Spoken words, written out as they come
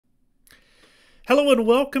Hello and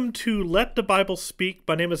welcome to Let the Bible Speak.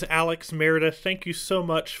 My name is Alex Meredith. Thank you so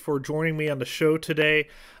much for joining me on the show today.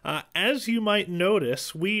 As you might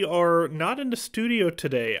notice, we are not in the studio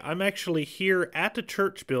today. I'm actually here at the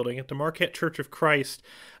church building at the Marquette Church of Christ.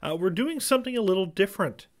 We're doing something a little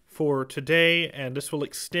different for today, and this will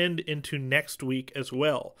extend into next week as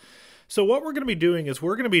well. So what we're going to be doing is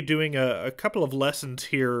we're going to be doing a couple of lessons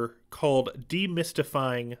here called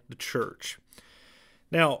Demystifying the Church.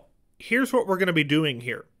 Now, here's what we're going to be doing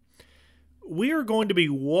here. We are going to be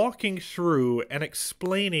walking through and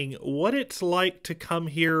explaining what it's like to come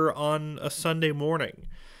here on a Sunday morning.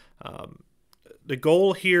 The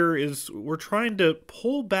goal here is we're trying to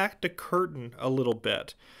pull back the curtain a little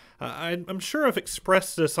bit. I'm sure I've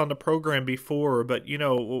expressed this on the program before, but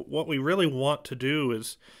what we really want to do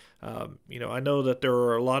is, I know that there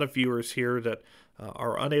are a lot of viewers here that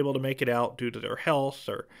are unable to make it out due to their health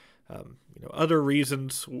or other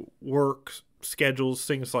reasons, work, schedules,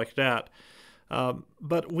 things like that.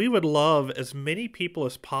 But we would love as many people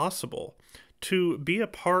as possible to be a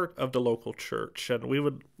part of the local church. And we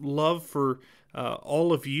would love for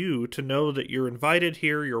all of you to know that you're invited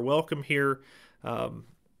here, you're welcome here,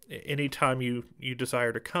 anytime you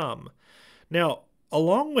desire to come. Now,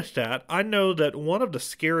 along with that, I know that one of the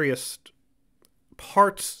scariest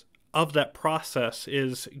parts of that process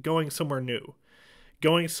is going somewhere new.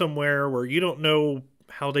 Going somewhere where you don't know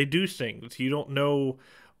how they do things. You don't know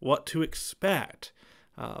what to expect.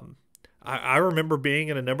 I remember being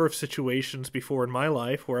in a number of situations before in my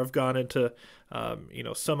life where I've gone into,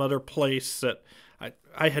 some other place that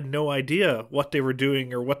I had no idea what they were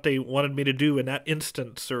doing or what they wanted me to do in that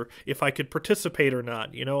instance or if I could participate or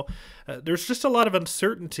not. There's just a lot of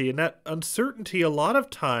uncertainty, and that uncertainty a lot of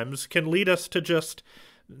times can lead us to just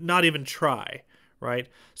not even try. Right?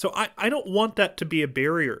 So I don't want that to be a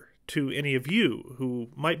barrier to any of you who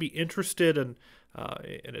might be interested in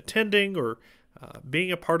attending or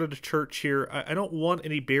being a part of the church here. I don't want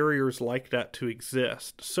any barriers like that to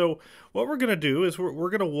exist. So what we're going to do is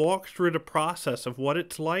we're going to walk through the process of what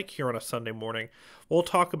it's like here on a Sunday morning. We'll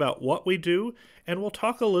talk about what we do, and we'll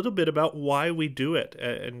talk a little bit about why we do it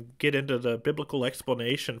and get into the biblical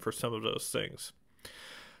explanation for some of those things.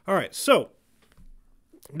 All right, so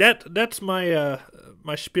That's my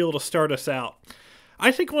my spiel to start us out.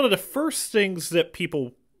 I think one of the first things that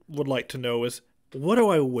people would like to know is, what do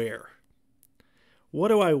I wear? What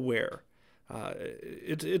do I wear?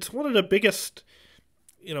 It's one of the biggest,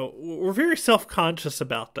 we're very self-conscious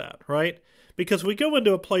about that, right? Because we go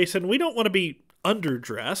into a place and we don't want to be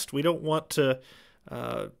underdressed. We don't want to,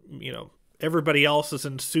 everybody else is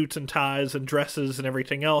in suits and ties and dresses and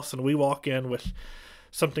everything else, and we walk in with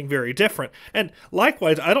something very different. And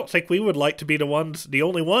likewise, I don't think we would like to be the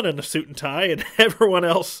only one in a suit and tie, and everyone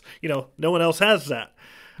else, no one else has that.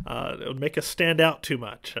 It would make us stand out too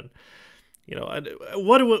much. And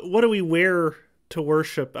what do we wear to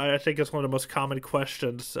worship? I think is one of the most common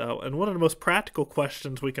questions, and one of the most practical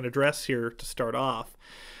questions we can address here to start off.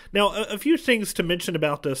 Now, a few things to mention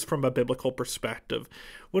about this from a biblical perspective.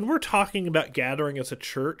 When we're talking about gathering as a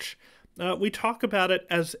church, we talk about it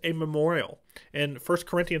as a memorial. In 1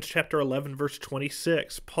 Corinthians chapter 11, verse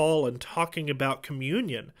 26, Paul, in talking about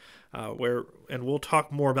communion, and we'll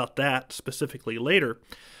talk more about that specifically later,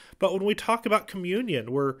 but when we talk about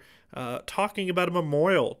communion, we're talking about a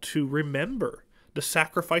memorial to remember the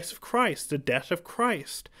sacrifice of Christ, the death of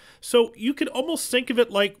Christ. So you could almost think of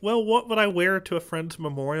it like, well, what would I wear to a friend's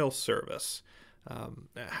memorial service?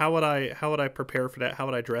 How would I prepare for that? How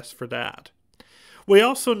would I dress for that? We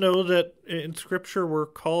also know that in Scripture we're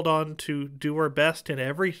called on to do our best in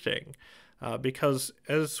everything, because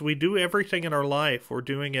as we do everything in our life, we're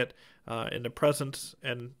doing it in the presence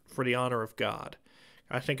and for the honor of God.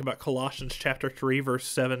 I think about Colossians chapter 3, verse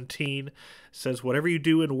 17. It says, whatever you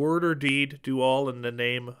do in word or deed, do all in the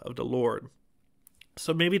name of the Lord.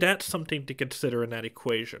 So maybe that's something to consider in that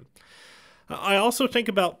equation. I also think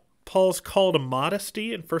about Paul's call to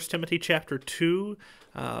modesty in 1 Timothy chapter 2.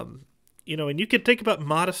 And you could think about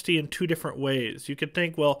modesty in two different ways. You could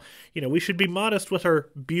think, we should be modest with our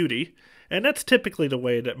beauty, and that's typically the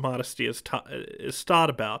way that modesty is thought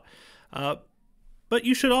about. But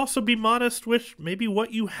you should also be modest with maybe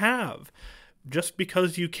what you have. Just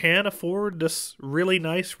because you can afford this really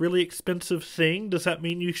nice, really expensive thing, does that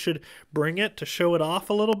mean you should bring it to show it off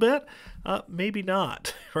a little bit? Maybe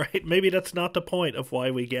not, right? Maybe that's not the point of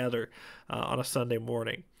why we gather on a Sunday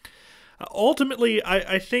morning. Ultimately,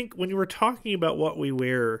 I think when you were talking about what we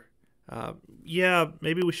wear,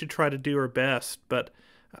 maybe we should try to do our best, but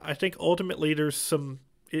I think ultimately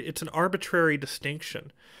it's an arbitrary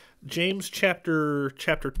distinction. James chapter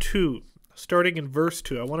 2, starting in verse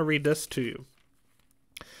 2, I want to read this to you.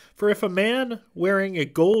 For if a man wearing a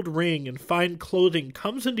gold ring and fine clothing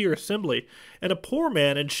comes into your assembly, and a poor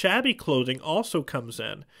man in shabby clothing also comes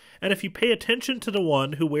in, and if you pay attention to the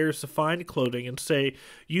one who wears the fine clothing and say,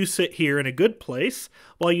 "You sit here in a good place,"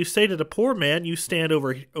 while you say to the poor man, "You stand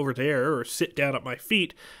over there," or "Sit down at my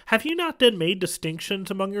feet," have you not then made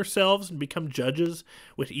distinctions among yourselves and become judges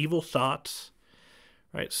with evil thoughts?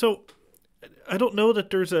 Right? So I don't know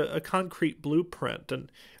that there's a concrete blueprint,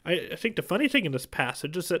 and I think the funny thing in this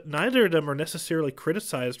passage is that neither of them are necessarily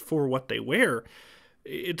criticized for what they wear.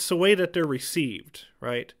 It's the way that they're received,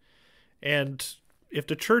 right? And if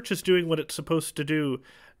the church is doing what it's supposed to do,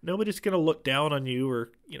 nobody's going to look down on you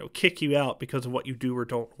or kick you out because of what you do or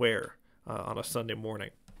don't wear on a Sunday morning.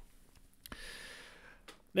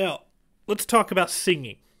 Now, let's talk about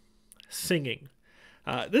singing. Singing.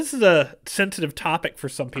 This is a sensitive topic for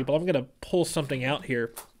some people. I'm going to pull something out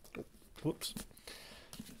here. Whoops.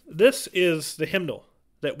 This is the hymnal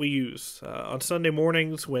that we use on Sunday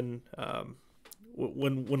mornings when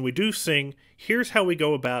we do sing. Here's how we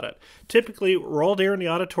go about it. Typically, we're all there in the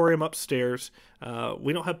auditorium upstairs.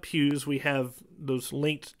 We don't have pews. We have those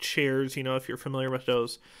linked chairs, if you're familiar with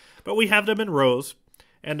those. But we have them in rows,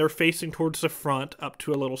 and they're facing towards the front up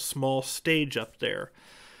to a little small stage up there.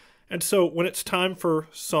 And so when it's time for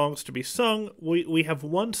songs to be sung, we have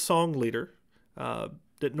one song leader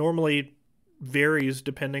that normally varies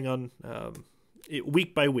depending on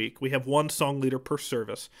week by week. We have one song leader per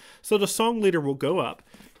service. So the song leader will go up.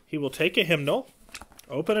 He will take a hymnal,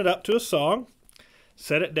 open it up to a song,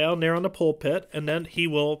 set it down there on the pulpit, and then he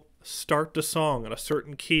will start the song in a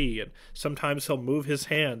certain key. And sometimes he'll move his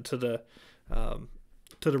hand to the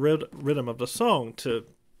rhythm of the song to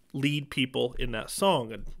lead people in that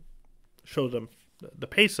song and show them the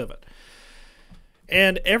pace of it.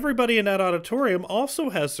 And everybody in that auditorium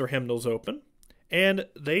also has their hymnals open, and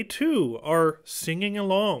they too are singing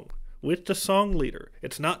along with the song leader.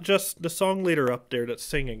 It's not just the song leader up there that's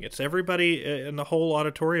singing. It's everybody in the whole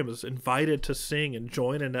auditorium is invited to sing and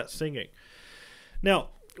join in that singing. Now,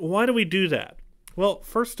 why do we do that? Well,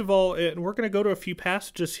 first of all, and we're going to go to a few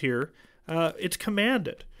passages here, it's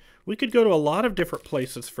commanded. We could go to a lot of different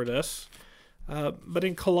places for this. But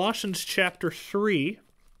in Colossians chapter 3,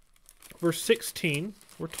 verse 16,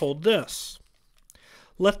 we're told this: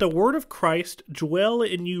 "Let the word of Christ dwell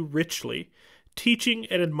in you richly, teaching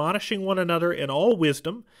and admonishing one another in all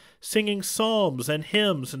wisdom, singing psalms and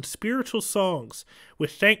hymns and spiritual songs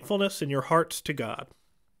with thankfulness in your hearts to God."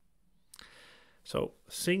 So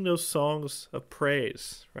sing those songs of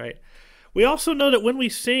praise, right? We also know that when we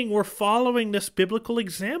sing, we're following this biblical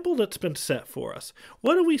example that's been set for us.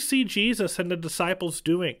 What do we see Jesus and the disciples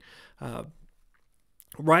doing?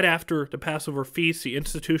 Right after the Passover feast, the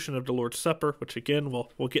institution of the Lord's Supper, which again,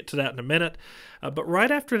 we'll get to that in a minute. But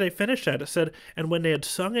right after they finished that, it said, "And when they had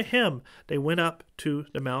sung a hymn, they went up to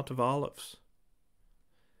the Mount of Olives."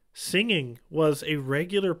 Singing was a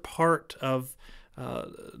regular part of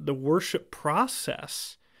the worship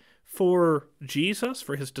process for Jesus,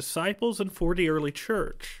 for his disciples, and for the early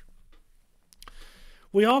church.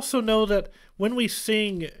 We also know that when we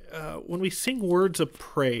sing words of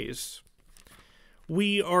praise,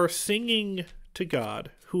 we are singing to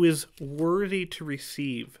God, who is worthy to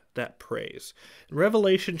receive that praise. In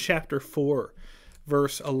Revelation chapter 4,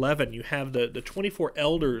 verse 11, you have the 24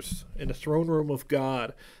 elders in the throne room of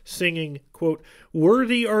God singing, quote,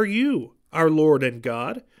 "Worthy are you, our Lord and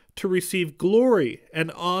God, to receive glory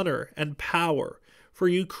and honor and power, for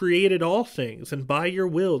you created all things, and by your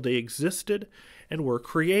will they existed and were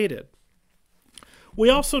created." We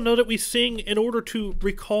also know that we sing in order to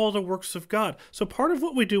recall the works of God. So part of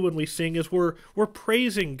what we do when we sing is we're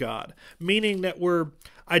praising God, meaning that we're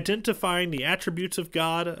identifying the attributes of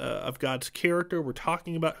God, of God's character. We're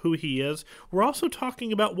talking about who he is. We're also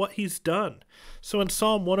talking about what he's done. So in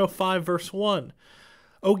Psalm 105, verse 1,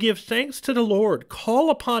 "Oh, give thanks to the Lord,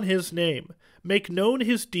 call upon his name, make known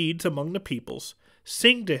his deeds among the peoples,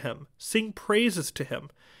 sing to him, sing praises to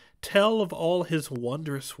him, tell of all his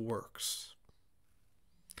wondrous works."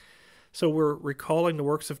 So we're recalling the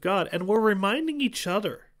works of God, and we're reminding each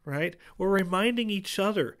other, right? We're reminding each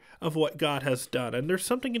other of what God has done, and there's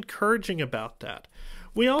something encouraging about that.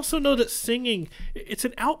 We also know that singing, it's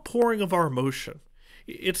an outpouring of our emotion.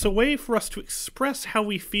 It's a way for us to express how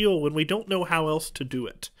we feel when we don't know how else to do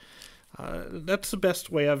it. That's the best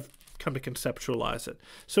way I've come to conceptualize it.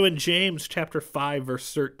 So in James chapter 5,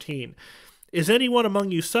 verse 13, "Is anyone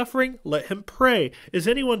among you suffering? Let him pray. Is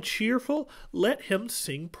anyone cheerful? Let him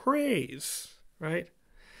sing praise." Right?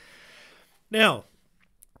 Now,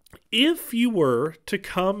 if you were to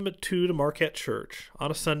come to the Marquette Church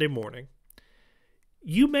on a Sunday morning,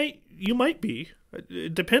 You might be.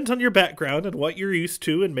 It depends on your background and what you're used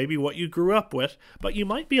to and maybe what you grew up with, but you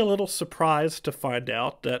might be a little surprised to find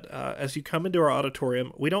out that as you come into our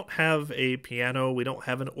auditorium, we don't have a piano, we don't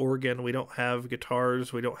have an organ, we don't have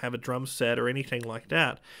guitars, we don't have a drum set or anything like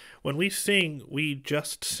that. When we sing, we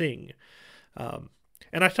just sing.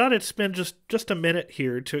 And I thought I'd spend just a minute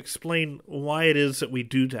here to explain why it is that we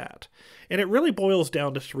do that. And it really boils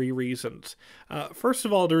down to three reasons. First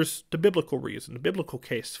of all, there's the biblical reason, the biblical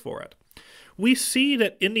case for it. We see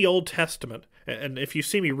that in the Old Testament, and if you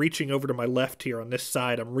see me reaching over to my left here on this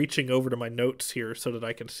side, I'm reaching over to my notes here so that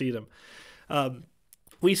I can see them.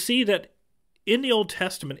 We see that in the Old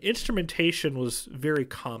Testament, instrumentation was very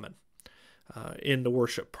common in the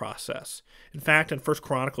worship process. In fact, in 1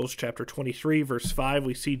 Chronicles chapter 23, verse 5,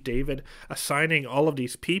 we see David assigning all of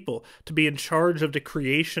these people to be in charge of the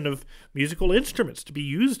creation of musical instruments to be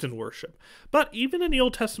used in worship. But even in the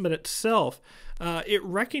Old Testament itself, it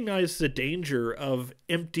recognized the danger of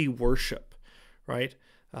empty worship, right?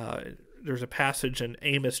 There's a passage in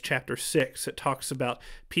Amos chapter 6 that talks about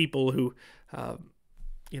people who,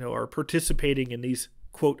 are participating in these,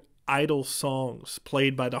 quote, idle songs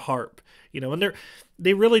played by the harp, and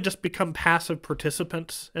they really just become passive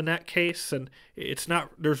participants in that case, and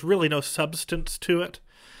there's really no substance to it.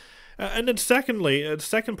 And then secondly, the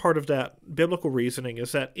second part of that biblical reasoning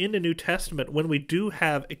is that in the New Testament, when we do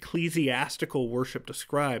have ecclesiastical worship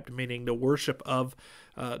described, meaning the worship of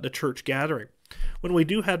the church gathering, when we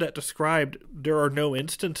do have that described, there are no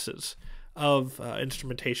instances of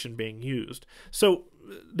instrumentation being used. So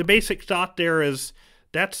the basic thought there is,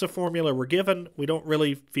 that's the formula we're given. We don't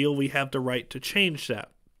really feel we have the right to change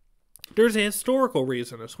that. There's a historical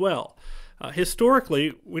reason as well.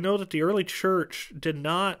 Historically, we know that the early church did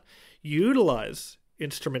not utilize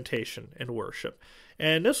instrumentation in worship.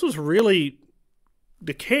 And this was really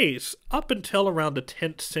the case up until around the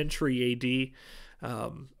 10th century A.D.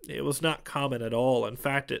 It was not common at all. In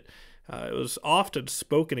fact, it was often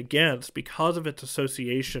spoken against because of its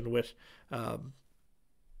association with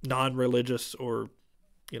non-religious or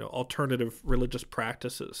alternative religious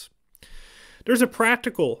practices. There's a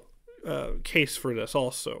practical case for this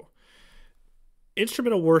also.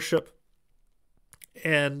 Instrumental worship,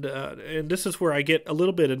 and this is where I get a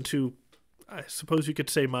little bit into, I suppose you could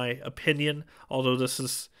say, my opinion, although this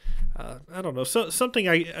is, I don't know, something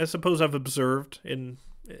I suppose I've observed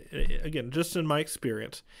again, just in my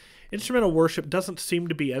experience. Instrumental worship doesn't seem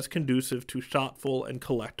to be as conducive to thoughtful and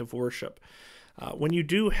collective worship. When you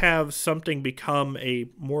do have something become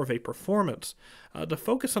more of a performance, the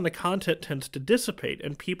focus on the content tends to dissipate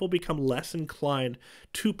and people become less inclined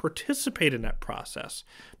to participate in that process.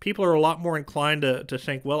 People are a lot more inclined to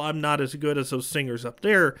think, well, I'm not as good as those singers up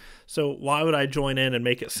there, so why would I join in and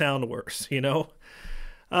make it sound worse,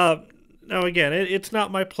 Now, again, it's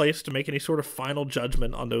not my place to make any sort of final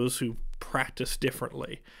judgment on those who practice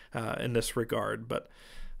differently in this regard, but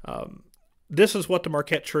this is what the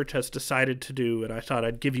Marquette Church has decided to do, and I thought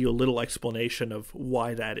I'd give you a little explanation of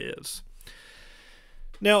why that is.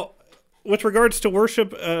 Now, with regards to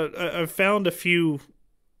worship, I've found a few,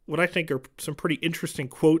 what I think are some pretty interesting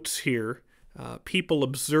quotes here. People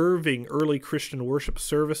observing early Christian worship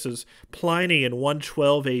services. Pliny in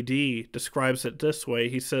 112 A.D. describes it this way.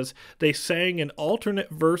 He says, they sang in alternate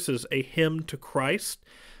verses a hymn to Christ.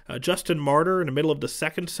 Justin Martyr, in the middle of the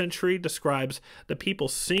 2nd century, describes the people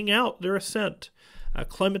sing out their assent.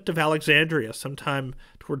 Clement of Alexandria, sometime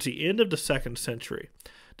towards the end of the 2nd century,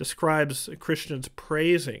 describes Christians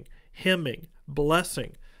praising, hymning,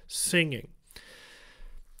 blessing, singing.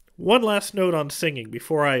 One last note on singing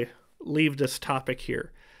before I leave this topic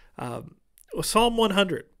here. Psalm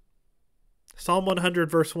 100. Psalm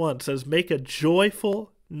 100 verse 1 says, make a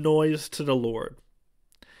joyful noise to the Lord.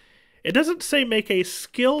 It doesn't say make a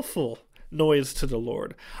skillful noise to the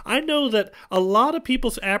Lord. I know that a lot of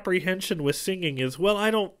people's apprehension with singing is, well,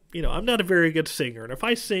 I'm not a very good singer. And if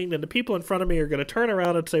I sing, then the people in front of me are going to turn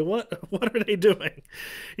around and say, what are they doing?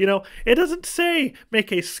 It doesn't say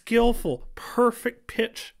make a skillful, perfect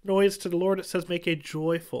pitch noise to the Lord. It says make a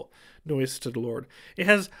joyful noise to the Lord. It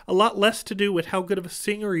has a lot less to do with how good of a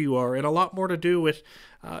singer you are and a lot more to do with,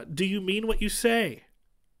 do you mean what you say?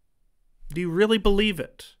 Do you really believe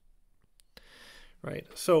it? Right.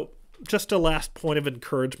 So just a last point of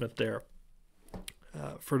encouragement there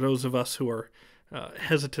for those of us who are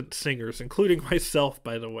hesitant singers, including myself,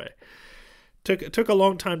 by the way. Took a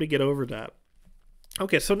long time to get over that.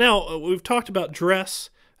 Okay, so now we've talked about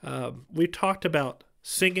dress. We've talked about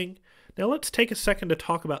singing. Now let's take a second to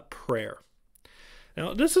talk about prayer.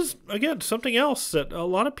 Now this is, again, something else that a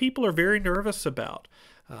lot of people are very nervous about.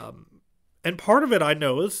 And part of it, I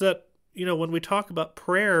know, is that when we talk about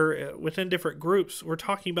prayer within different groups, we're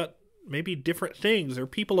talking about maybe different things, or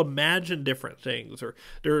people imagine different things, or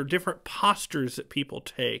there are different postures that people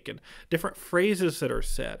take and different phrases that are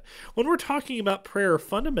said. When we're talking about prayer,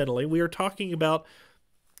 fundamentally, we are talking about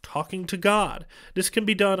talking to God. This can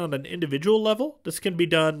be done on an individual level. This can be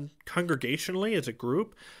done congregationally as a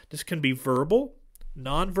group. This can be verbal,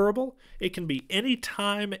 nonverbal. It can be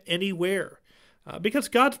anytime, anywhere. Because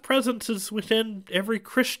God's presence is within every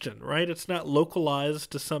Christian, right? It's not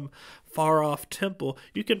localized to some far-off temple.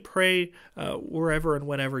 You can pray wherever and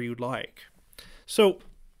whenever you'd like. So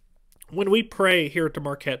when we pray here at the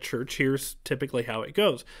Marquette Church, here's typically how it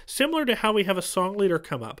goes. Similar to how we have a song leader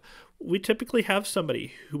come up, we typically have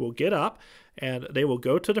somebody who will get up and they will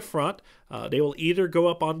go to the front. They will either go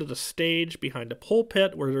up onto the stage behind a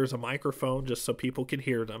pulpit where there's a microphone just so people can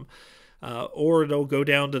hear them, or they'll go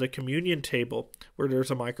down to the communion table where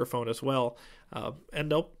there's a microphone as well,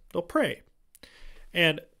 and they'll pray.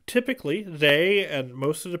 And typically, they and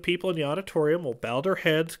most of the people in the auditorium will bow their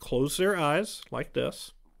heads, close their eyes like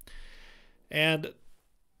this, and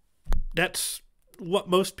that's what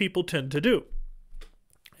most people tend to do.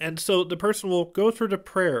 And so the person will go through the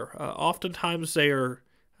prayer. Oftentimes they are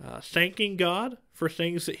thanking God for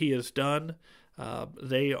things that he has done.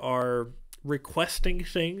 They are requesting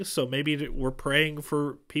things. So maybe we're praying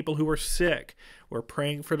for people who are sick. We're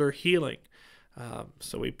praying for their healing.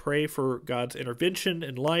 So we pray for God's intervention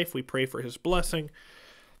in life. We pray for his blessing.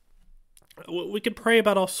 We can pray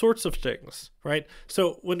about all sorts of things, right?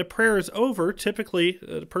 So when the prayer is over, typically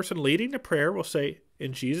the person leading the prayer will say,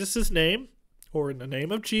 "In Jesus' name," or "In the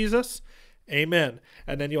name of Jesus, amen."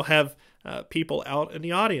 And then you'll have people out in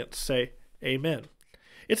the audience say, "Amen."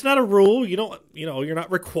 It's not a rule. You're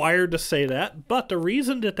not required to say that. But the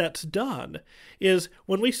reason that that's done is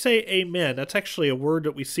when we say amen, that's actually a word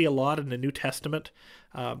that we see a lot in the New Testament.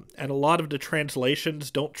 And a lot of the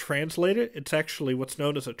translations don't translate it. It's actually what's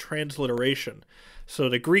known as a transliteration. So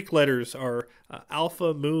the Greek letters are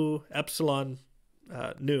alpha, mu, epsilon,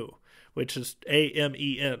 nu, which is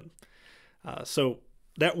A-M-E-N. So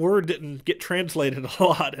that word didn't get translated a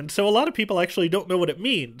lot. And so a lot of people actually don't know what it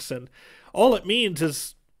means. And all it means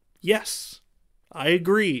is, yes, I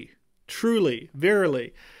agree, truly,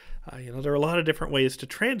 verily. There are a lot of different ways to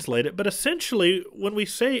translate it. But essentially, when we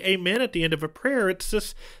say amen at the end of a prayer, it's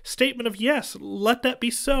this statement of, yes, let that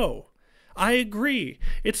be so. I agree.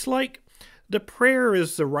 It's like the prayer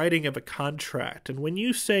is the writing of a contract. And when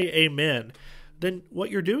you say amen, then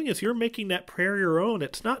what you're doing is you're making that prayer your own.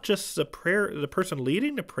 It's not just the person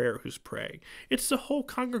leading the prayer who's praying. It's the whole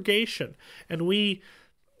congregation. And we,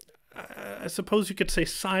 I suppose you could say,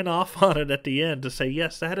 sign off on it at the end to say,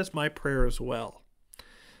 yes, that is my prayer as well.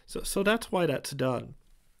 So that's why that's done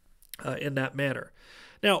in that manner.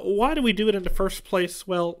 Now, why do we do it in the first place?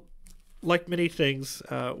 Well, like many things,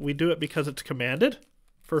 we do it because it's commanded,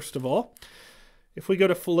 first of all. If we go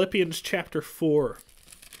to Philippians chapter 4,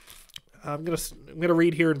 I'm going to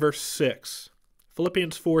read here in verse 6.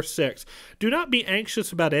 Philippians 4:6. Do not be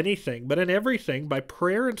anxious about anything, but in everything, by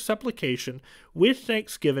prayer and supplication, with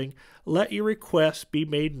thanksgiving, let your requests be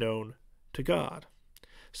made known to God.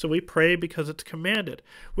 So we pray because it's commanded.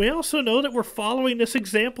 We also know that we're following this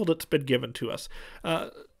example that's been given to us.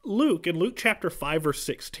 Luke, in Luke chapter 5, verse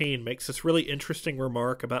 16, makes this really interesting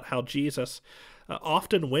remark about how Jesus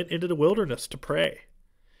often went into the wilderness to pray.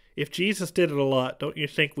 If Jesus did it a lot, don't you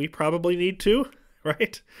think we probably need to,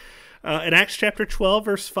 right? In Acts chapter 12,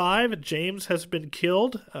 verse 5, James has been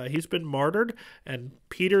killed. He's been martyred, and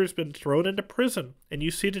Peter's been thrown into prison. And you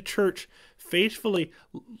see the church faithfully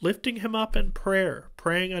lifting him up in prayer,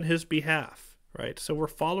 praying on his behalf, right? So we're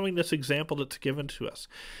following this example that's given to us.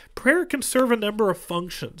 Prayer can serve a number of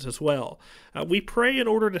functions as well. We pray in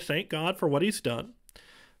order to thank God for what he's done.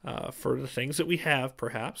 For the things that we have,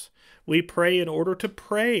 perhaps. We pray in order to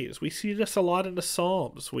praise. We see this a lot in the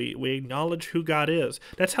Psalms. We acknowledge who God is.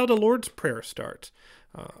 That's how the Lord's Prayer starts.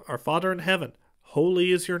 Our Father in heaven,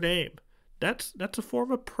 holy is your name. That's a form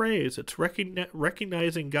of praise. It's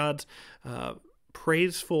recognizing God's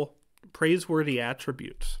praiseworthy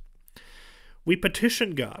attributes. We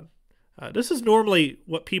petition God. This is normally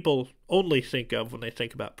what people only think of when they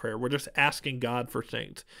think about prayer. We're just asking God for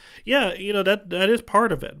things. Yeah, that is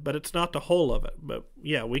part of it, but it's not the whole of it. But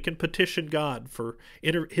yeah, we can petition God for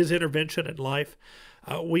his intervention in life.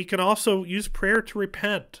 We can also use prayer to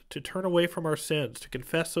repent, to turn away from our sins, to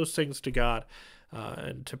confess those things to God,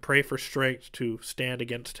 and to pray for strength to stand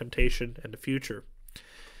against temptation in the future.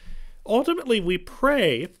 Ultimately, we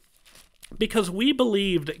pray because we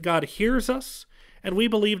believe that God hears us, and we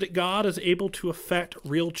believe that God is able to affect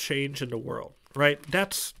real change in the world, right?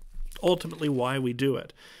 That's ultimately why we do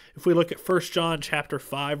it. If we look at 1 John chapter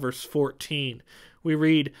 5, verse 14, we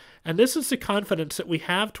read, "And this is the confidence that we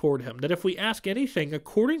have toward him, that if we ask anything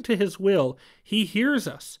according to his will, he hears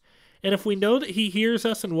us. And if we know that he hears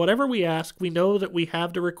us in whatever we ask, we know that we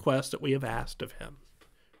have the request that we have asked of him."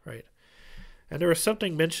 Right? And there was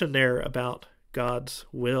something mentioned there about God's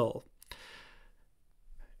will.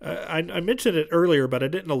 I mentioned it earlier, but I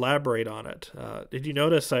didn't elaborate on it. Did you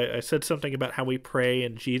notice I said something about how we pray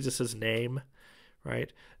in Jesus' name?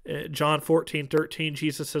 Right? John 14:13,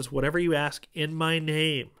 Jesus says, "Whatever you ask in my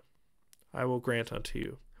name, I will grant unto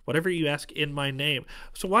you." Whatever you ask in my name.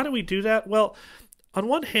 So why do we do that? Well, on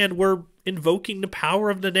one hand, we're invoking the power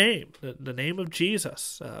of the name of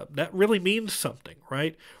Jesus. That really means something,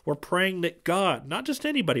 right? We're praying that God, not just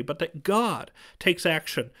anybody, but that God takes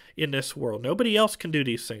action in this world. Nobody else can do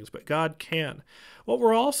these things, but God can. What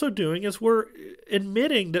we're also doing is we're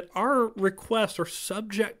admitting that our requests are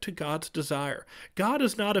subject to God's desire. God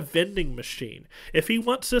is not a vending machine. If he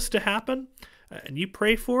wants this to happen, and you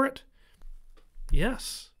pray for it,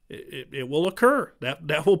 yes, it will occur.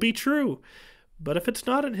 That will be true. But if it's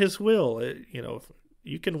not in his will,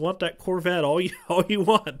 you can want that Corvette all you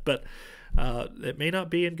want, but it may not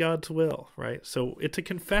be in God's will, right? So it's a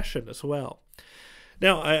confession as well.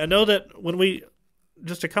 Now, I know that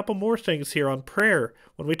just a couple more things here on prayer.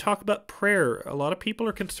 When we talk about prayer, a lot of people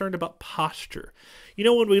are concerned about posture.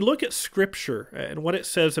 When we look at Scripture and what it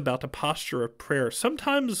says about the posture of prayer,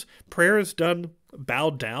 sometimes prayer is done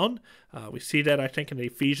bowed down. We see that, I think, in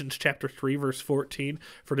Ephesians chapter 3, verse 14.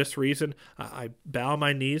 "For this reason, I bow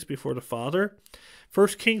my knees before the Father."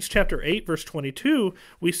 1 Kings chapter 8, verse 22,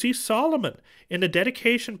 we see Solomon in the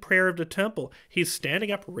dedication prayer of the temple. He's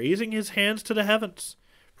standing up, raising his hands to the heavens,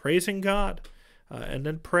 praising God, and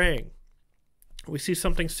then praying. We see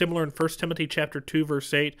something similar in 1 Timothy chapter 2,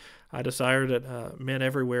 verse 8. "I desire that men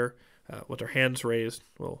everywhere with their hands raised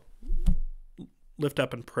will lift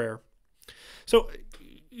up in prayer." So,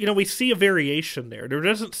 we see a variation there. There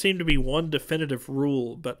doesn't seem to be one definitive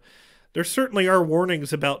rule, but there certainly are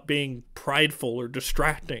warnings about being prideful or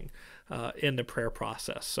distracting in the prayer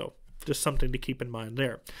process. So just something to keep in mind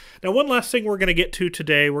there. Now, one last thing we're going to get to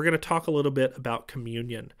today, we're going to talk a little bit about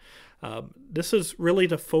communion. This is really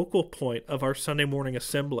the focal point of our Sunday morning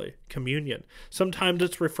assembly, communion. Sometimes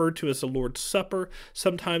it's referred to as the Lord's Supper.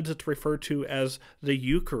 Sometimes it's referred to as the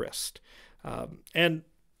Eucharist. And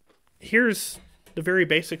here's the very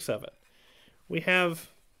basics of it. We have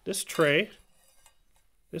this tray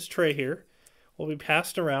here will be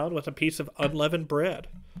passed around with a piece of unleavened bread.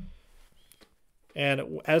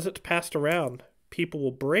 And as it's passed around, people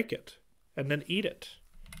will break it and then eat it.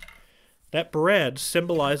 That bread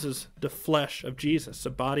symbolizes the flesh of Jesus, the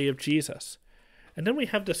body of Jesus. And then we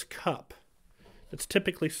have this cup that's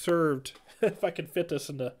typically served, if I can fit this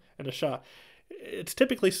in a shot, it's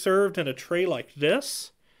typically served in a tray like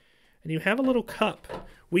this, and you have a little cup.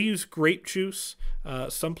 We use grape juice.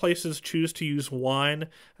 Some places choose to use wine.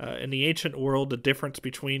 In the ancient world, the difference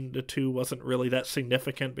between the two wasn't really that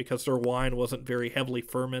significant because their wine wasn't very heavily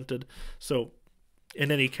fermented. So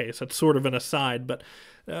in any case, that's sort of an aside, but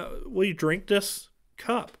we drink this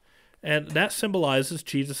cup, and that symbolizes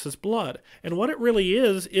Jesus' blood. And what it really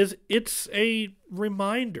is it's a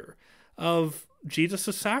reminder of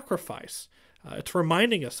Jesus' sacrifice. It's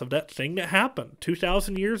reminding us of that thing that happened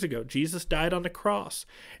 2,000 years ago. Jesus died on the cross.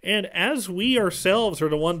 And as we ourselves are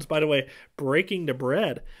the ones, by the way, breaking the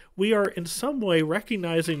bread, we are in some way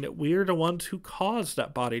recognizing that we are the ones who caused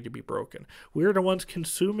that body to be broken. We are the ones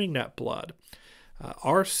consuming that blood.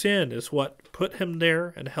 Our sin is what put him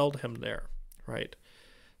there and held him there, right?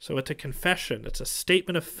 So it's a confession. It's a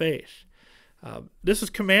statement of faith. This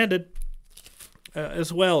is commanded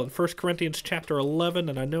as well in 1 Corinthians chapter 11,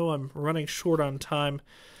 and I know I'm running short on time.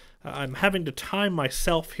 I'm having to time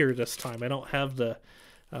myself here this time. I don't have the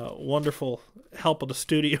wonderful help of the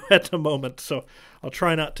studio at the moment, so I'll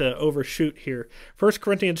try not to overshoot here. 1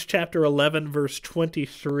 Corinthians chapter 11, verse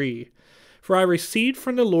 23. "For I received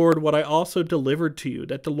from the Lord what I also delivered to you,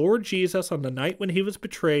 that the Lord Jesus, on the night when he was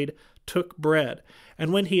betrayed, took bread,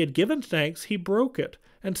 and when he had given thanks, he broke it,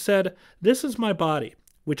 and said, 'This is my body,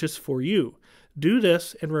 which is for you. Do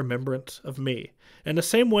this in remembrance of me.' In the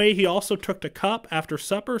same way, he also took the cup after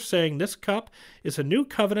supper, saying, 'This cup is a new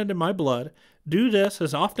covenant in my blood. Do this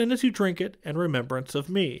as often as you drink it in remembrance of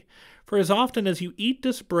me. For as often as you eat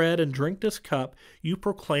this bread and drink this cup, you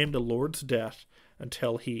proclaim the Lord's death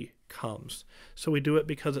until he comes.'" So we do it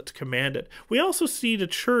because it's commanded. We also see the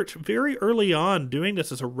church very early on doing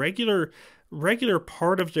this as a regular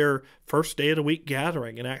part of their first day of the week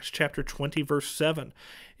gathering in Acts chapter 20, verse 7.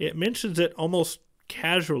 It mentions it almost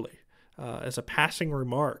casually as a passing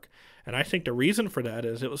remark. And I think the reason for that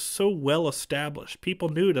is it was so well established. People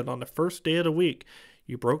knew that on the first day of the week,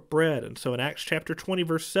 you broke bread. And so in Acts chapter 20,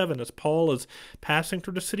 verse 7, as Paul is passing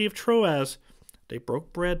through the city of Troas, they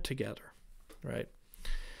broke bread together, right?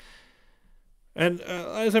 And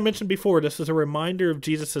as I mentioned before, this is a reminder of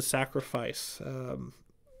Jesus' sacrifice.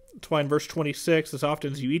 That's why in verse 26, as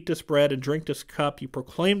often as you eat this bread and drink this cup, you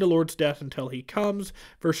proclaim the Lord's death until he comes.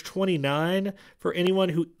 Verse 29, for anyone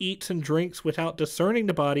who eats and drinks without discerning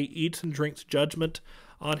the body eats and drinks judgment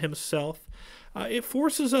on himself. It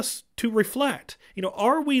forces us to reflect.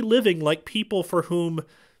 Are we living like people for whom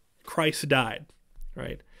Christ died,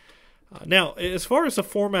 right? Now, as far as the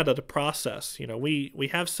format of the process, we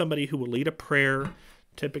have somebody who will lead a prayer.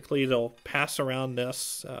 Typically, they'll pass around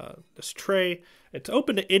this tray. It's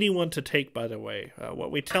open to anyone to take, by the way.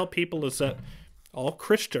 What we tell people is that all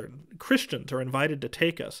Christians are invited to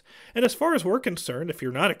take us. And as far as we're concerned, if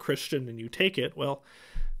you're not a Christian and you take it, well,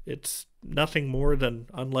 it's nothing more than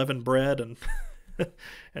unleavened bread and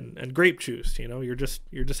and grape juice. You're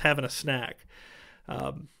just having a snack.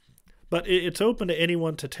 But it's open to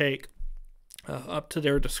anyone to take, up to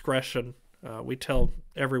their discretion. We tell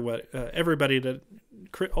everybody that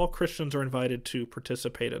all Christians are invited to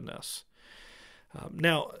participate in this.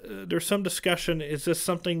 Now, there's some discussion, is this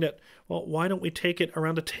something that, why don't we take it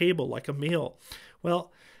around a table like a meal?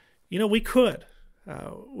 Well, we could.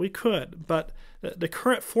 But the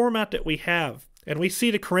current format that we have, and we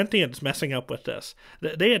see the Corinthians messing up with this,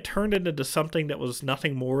 they had turned it into something that was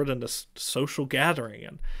nothing more than a social gathering,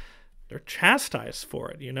 and they're chastised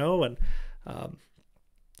for it, and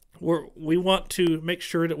we want to make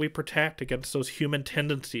sure that we protect against those human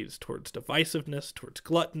tendencies towards divisiveness, towards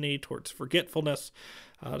gluttony, towards forgetfulness.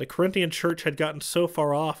 The Corinthian church had gotten so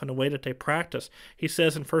far off in the way that they practice. He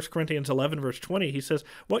says in 1 Corinthians 11, verse 20, he says,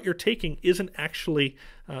 what you're taking isn't actually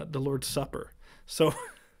the Lord's Supper. So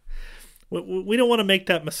we don't want to make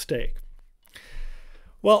that mistake.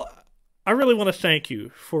 Well, I really want to thank you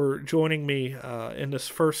for joining me in this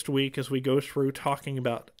first week as we go through talking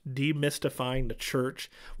about demystifying the church.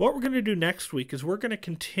 What we're going to do next week is we're going to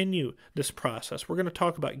continue this process. We're going to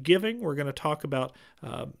talk about giving. We're going to talk about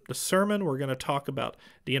the sermon. We're going to talk about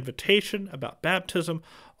the invitation, about baptism,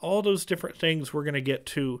 all those different things we're going to get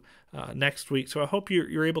to next week. So I hope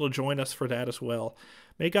you're able to join us for that as well.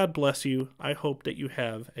 May God bless you. I hope that you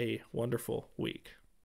have a wonderful week.